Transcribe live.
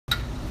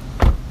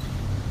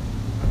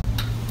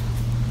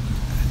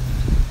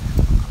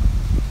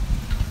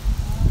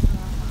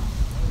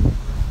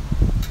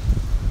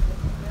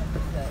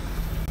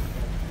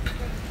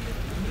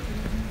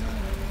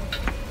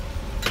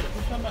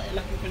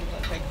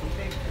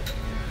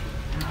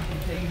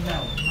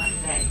No, not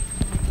today.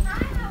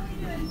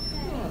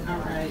 All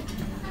right.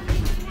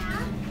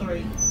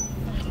 3.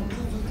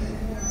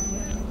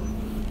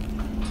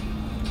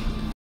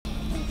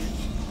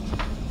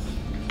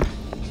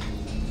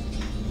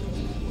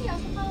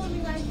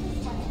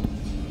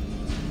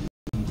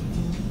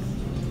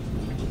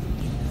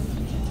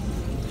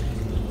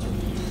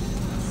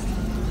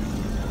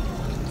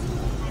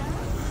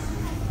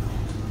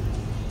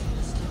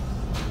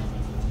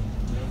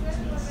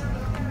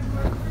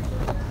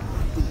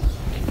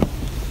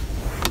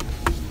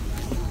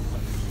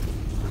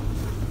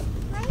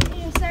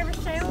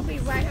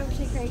 Right over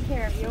to take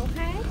care of you,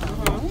 okay?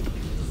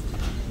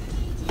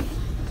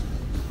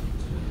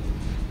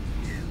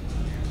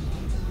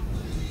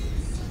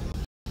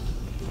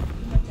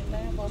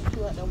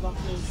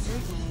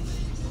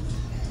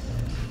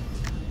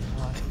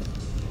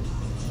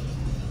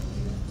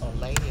 Or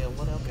lady or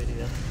whatever it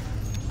is.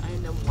 I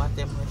ain't never watched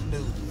that much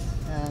news.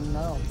 I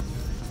know.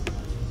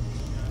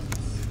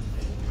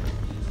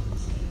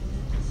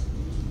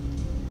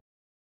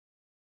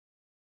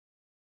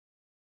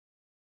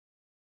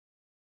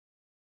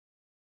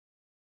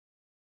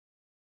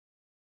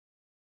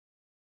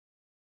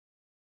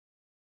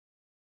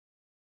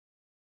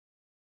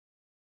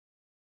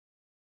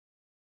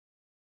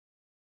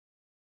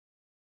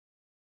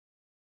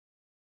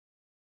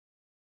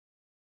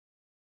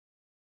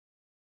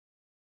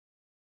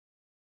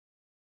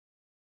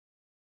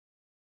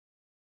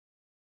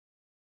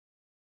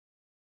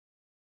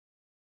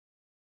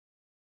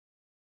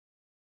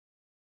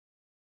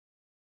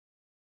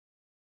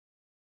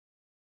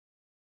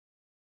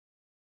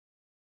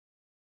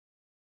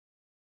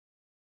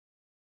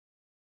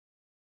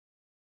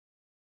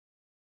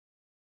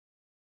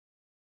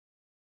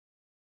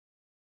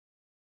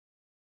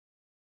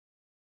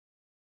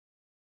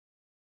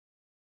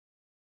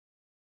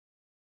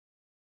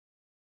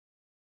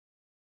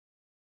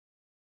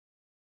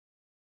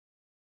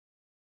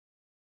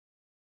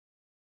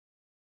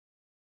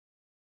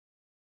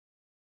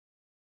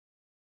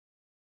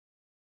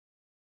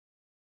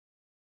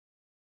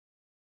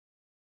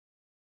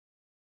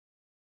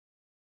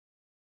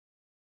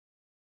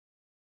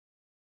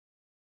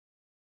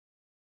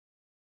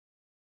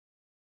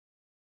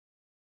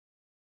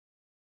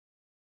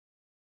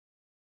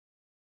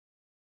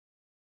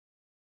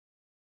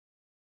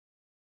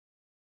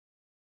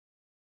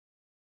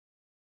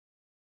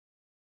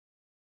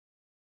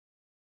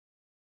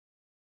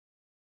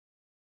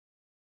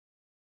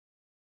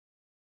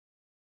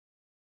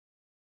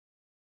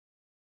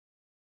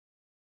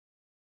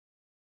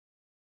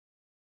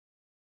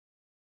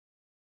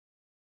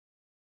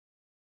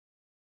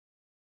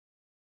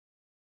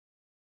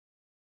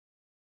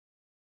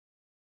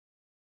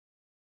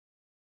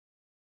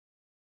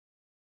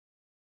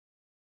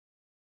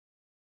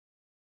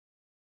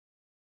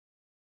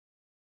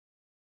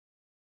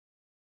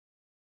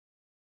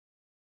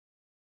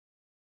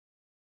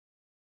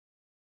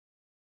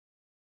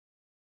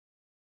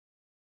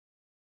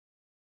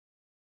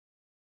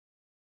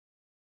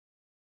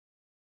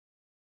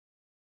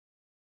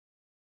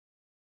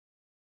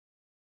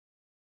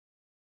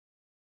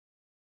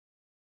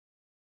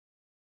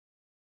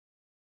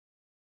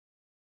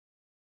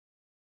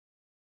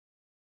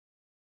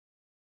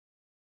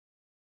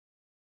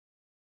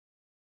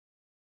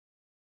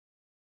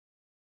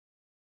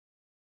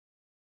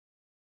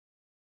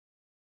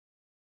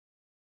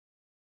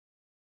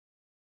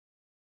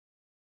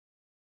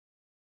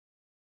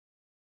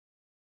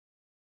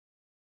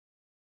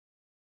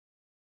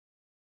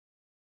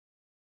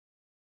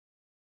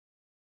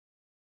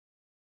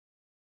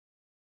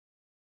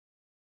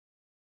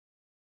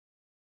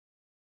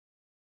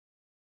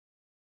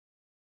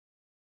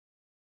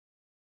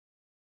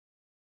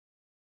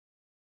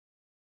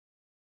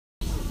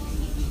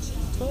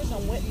 So it's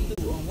on what to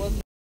do on what.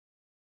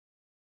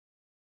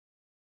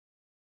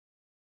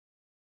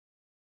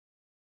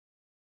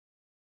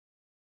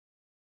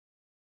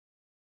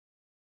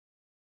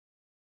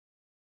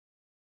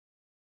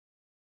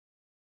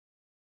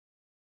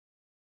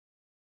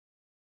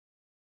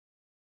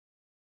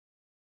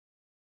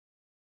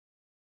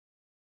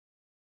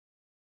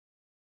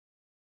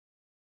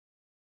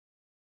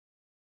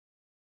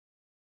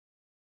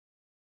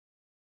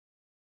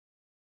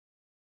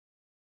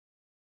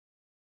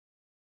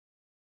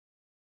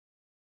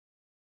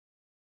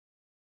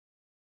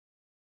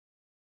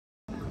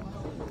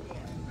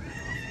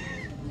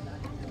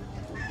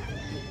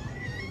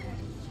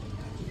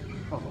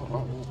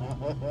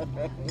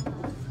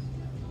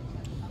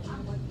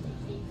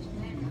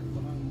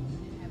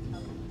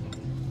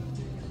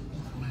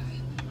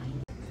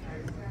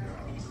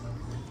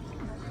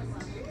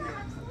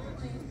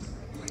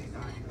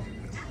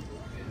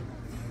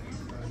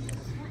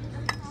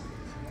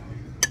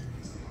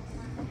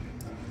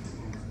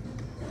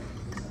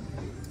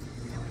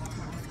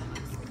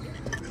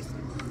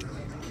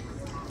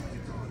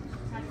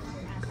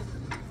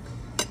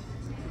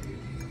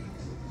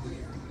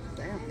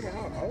 Damn, look at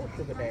all the old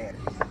sugar daddy.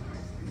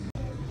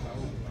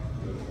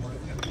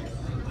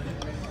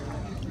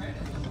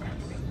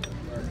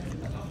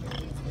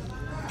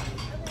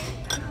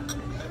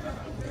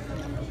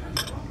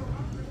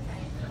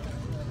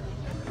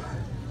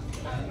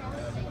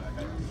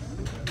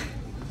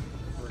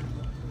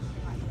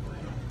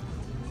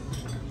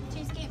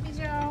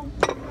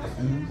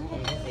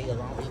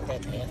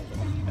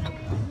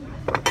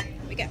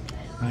 We got.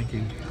 Thank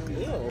you.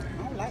 Ew,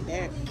 I don't like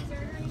that.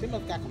 She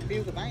must got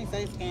confused because I ain't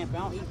say scampi. I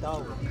don't eat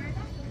those.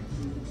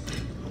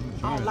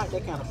 I don't like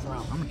that kind of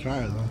shrimp. I'm gonna try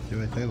it though. See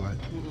what it tastes like.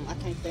 I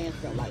can't stand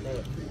shrimp like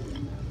that.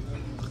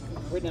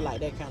 Brittany like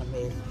that kind of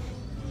mess.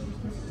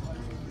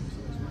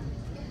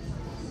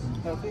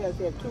 So see, I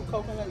said 2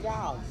 coconut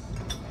y'all.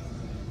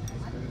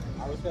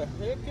 I was like,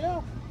 heck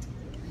yeah.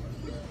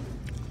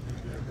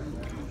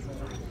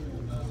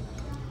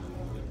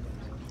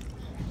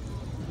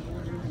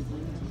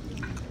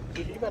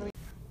 You better be.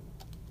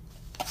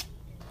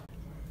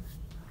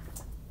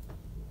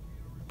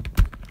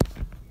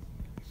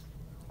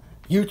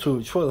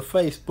 YouTube, Twitter,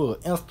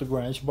 Facebook,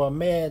 Instagram. It's your boy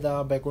Mad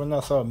Dog back with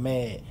another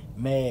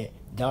Mad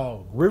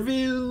Dog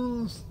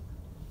Reviews.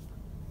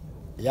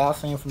 Y'all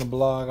seen from the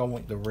blog, I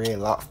went to Red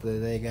Lobster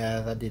today,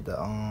 guys. I did the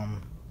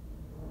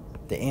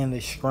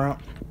endless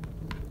shrimp,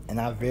 and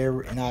I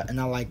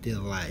liked it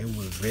a lot. It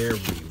was very,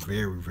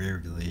 very,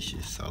 very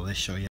delicious. So let's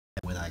show you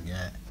what I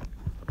got.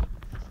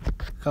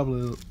 A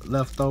couple of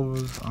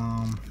leftovers.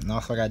 And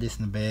also I got this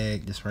in the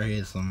bag. This right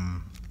here is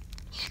some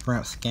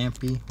shrimp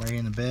scampi right here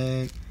in the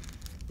bag.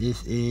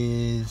 This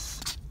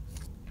is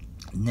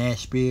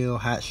Nashville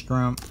hot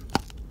shrimp,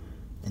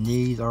 and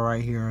these are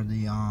right here are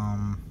the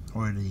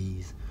what are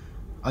these?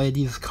 Oh yeah,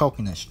 these is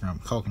coconut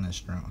shrimp, coconut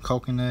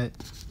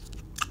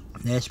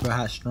Nashville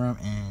hot shrimp,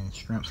 and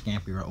shrimp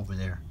scampi right over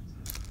there.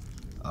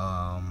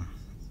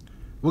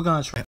 We're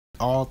gonna try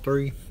all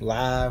 3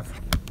 live.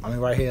 I mean,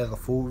 right here is a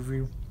food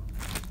review.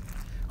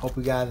 Hope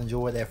you guys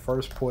enjoyed that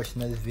first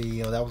portion of this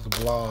video. That was the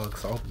vlog,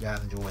 so I hope you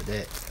guys enjoyed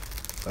that.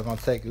 We're gonna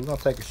take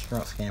a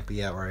shrimp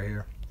scampi out right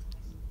here.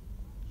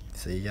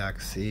 See, y'all can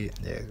see it.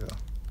 There you go.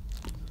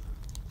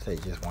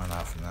 Take just one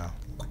out for now.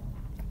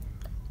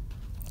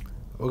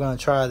 We're gonna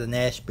try the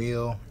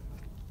Nashville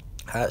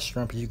hot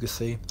shrimp, as you can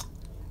see.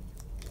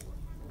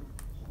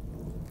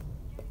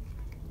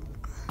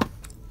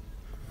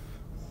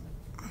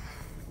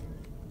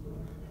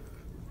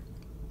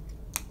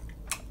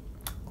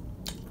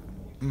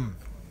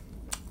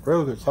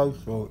 Real good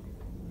taste to it.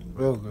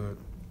 Real good.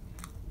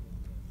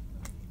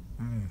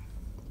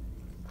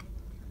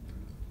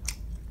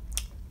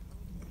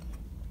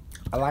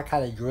 I like how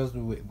they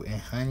drizzle with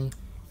honey.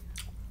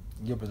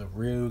 Give it a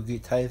real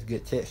good taste,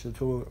 good texture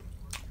to it.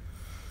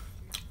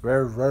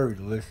 Very, very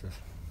delicious.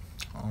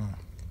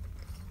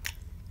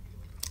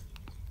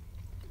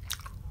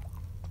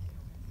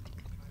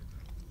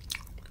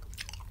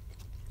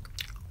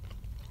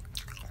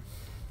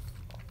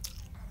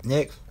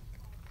 Next,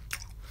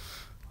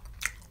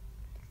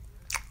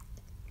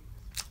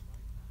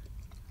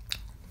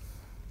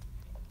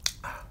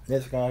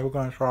 guys, we're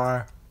gonna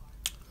try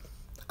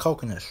the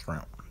coconut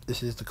shrimp.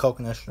 This is the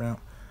coconut shrimp.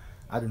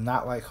 I do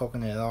not like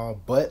coconut at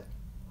all, but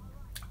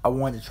I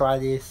wanted to try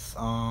this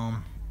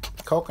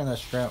coconut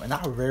shrimp, and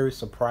I was very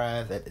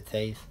surprised at the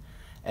taste.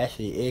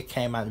 Actually, it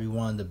came out to be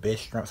one of the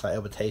best shrimps I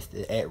ever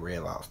tasted at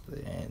Red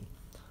Lobster, and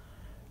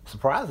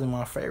surprisingly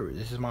my favorite.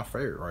 This is my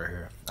favorite right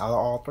here. Out of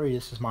all 3,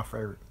 this is my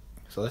favorite.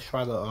 So let's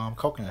try the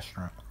coconut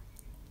shrimp.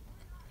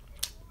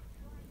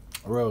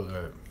 Real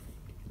good.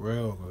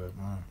 Real good,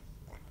 man.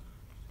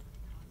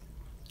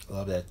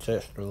 Love that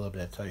texture, love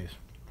that taste.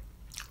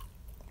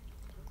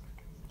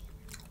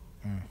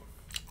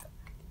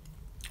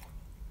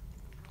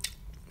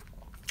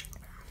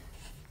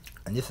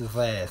 And this is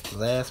last. The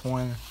last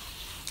one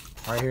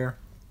right here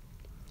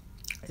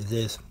is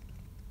this.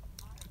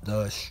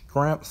 The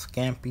shrimp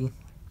scampi.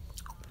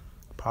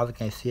 Probably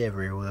can't see it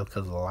very well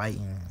because the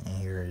lighting in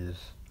here is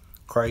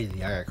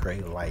crazy. I got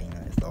crazy lighting.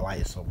 The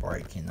light is so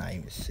bright, cannot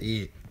even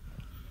see it.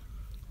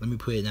 Let me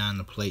put it down on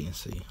the plate and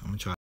see. I'm gonna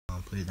try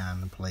to put it down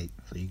on the plate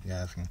so you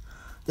guys can.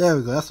 There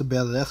we go. That's a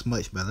better. That's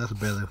much better. That's a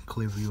better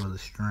clear view of the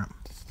shrimp.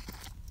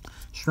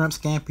 Shrimp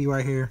scampi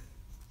right here.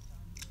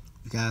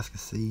 You guys can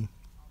see.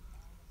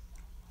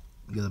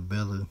 Get a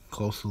better,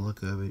 closer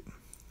look of it.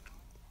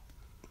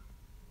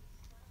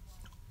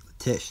 The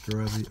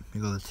texture of it.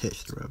 You got the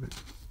texture of it.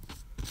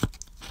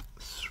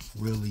 It's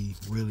really,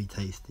 really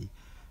tasty.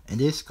 And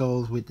this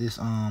goes with this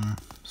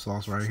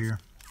sauce right here.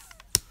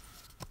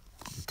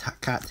 The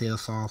cocktail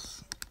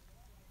sauce.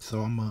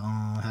 So I'm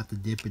gonna have to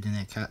dip it in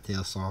that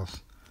cocktail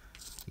sauce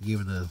to give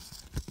it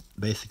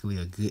basically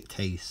a good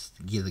taste.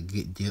 Get a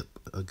good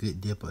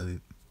dip of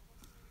it.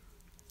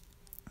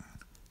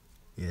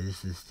 Yeah,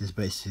 this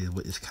basically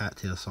what this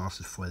cocktail sauce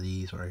is for.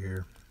 These right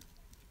here.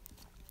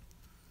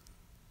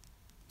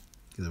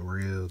 Get a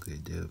real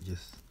good dip.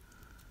 Just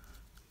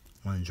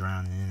want to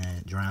drown it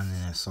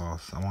in that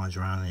sauce. I want to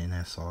drown it in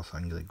that sauce so I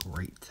can get a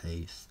great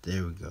taste.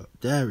 There we go.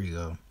 There we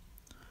go.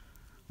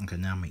 Okay,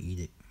 now I'm gonna eat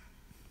it.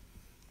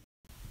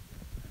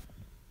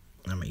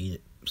 I'm gonna eat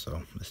it.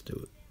 So let's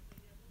do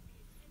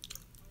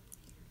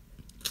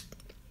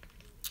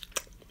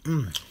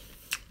it.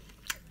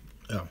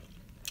 Yeah.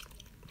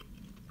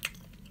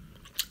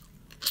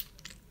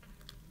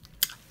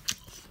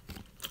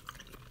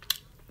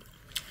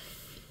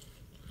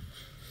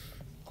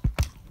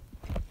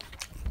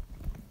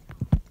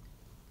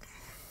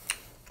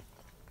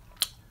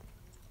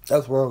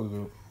 That's real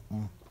good.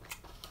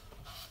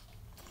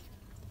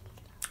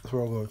 It's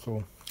real good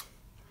too.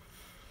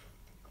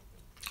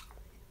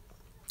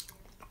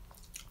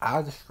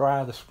 I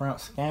describe the shrimp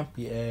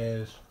scampi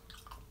as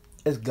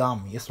it's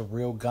gummy. It's a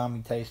real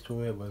gummy taste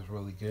to it, but it's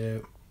really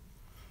good.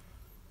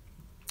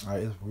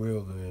 It's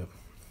real good.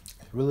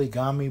 It's really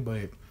gummy,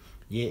 but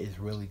yeah, it's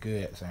really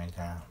good at the same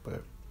time.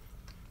 But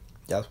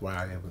that's why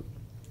I give it.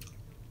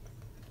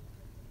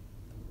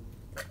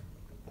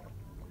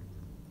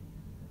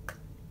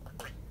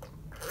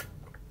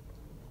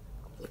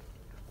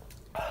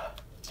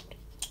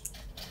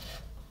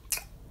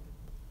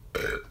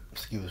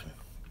 Excuse me.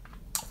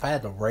 If I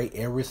had to rate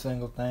every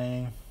single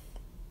thing,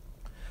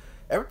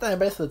 everything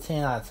basically a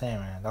 10 out of 10,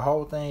 man. The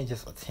whole thing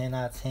just a 10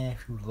 out of 10.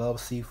 If you love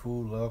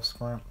seafood, love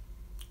shrimp,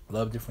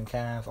 love different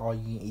kinds, all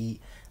you can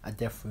eat, I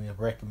definitely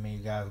recommend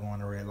you guys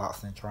going to Red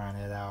Lobster and trying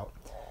that out.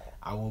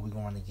 I will be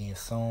going again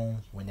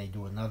soon when they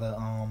do another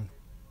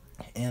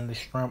endless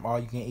shrimp all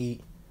you can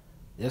eat.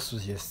 This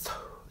was just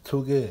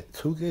too good.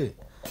 Too good.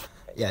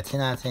 Yeah, 10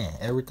 out of 10.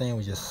 Everything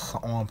was just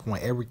on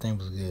point. Everything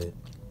was good.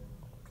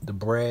 The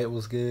bread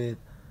was good.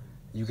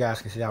 You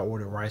guys can see I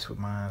ordered rice with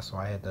mine, so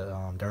I had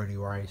the dirty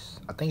rice.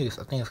 I think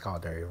it's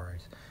called dirty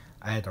rice.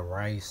 I had the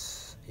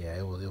rice. Yeah,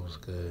 it was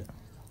good.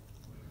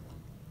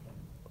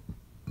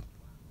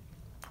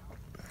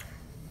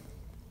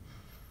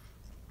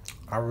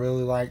 I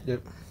really liked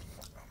it.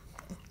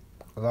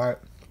 A lot.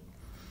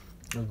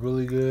 It was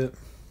really good.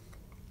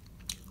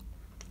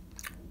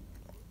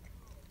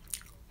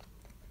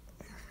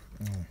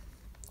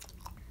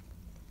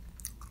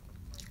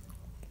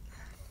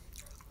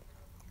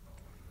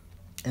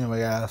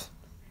 Anyway, guys,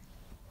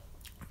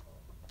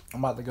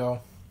 I'm about to go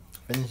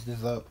finish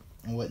this up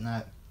and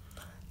whatnot.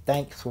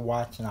 Thanks for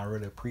watching. I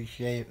really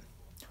appreciate it.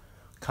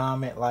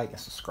 Comment, like, and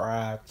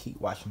subscribe.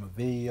 Keep watching my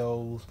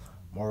videos.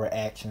 More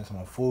reactions,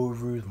 more food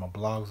reviews, more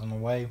blogs on the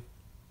way.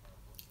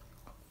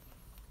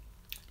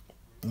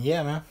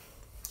 Yeah, man.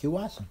 Keep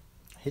watching.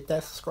 Hit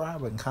that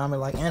subscribe button.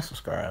 Comment, like, and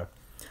subscribe.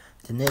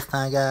 Till next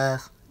time,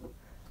 guys.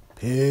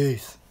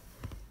 Peace.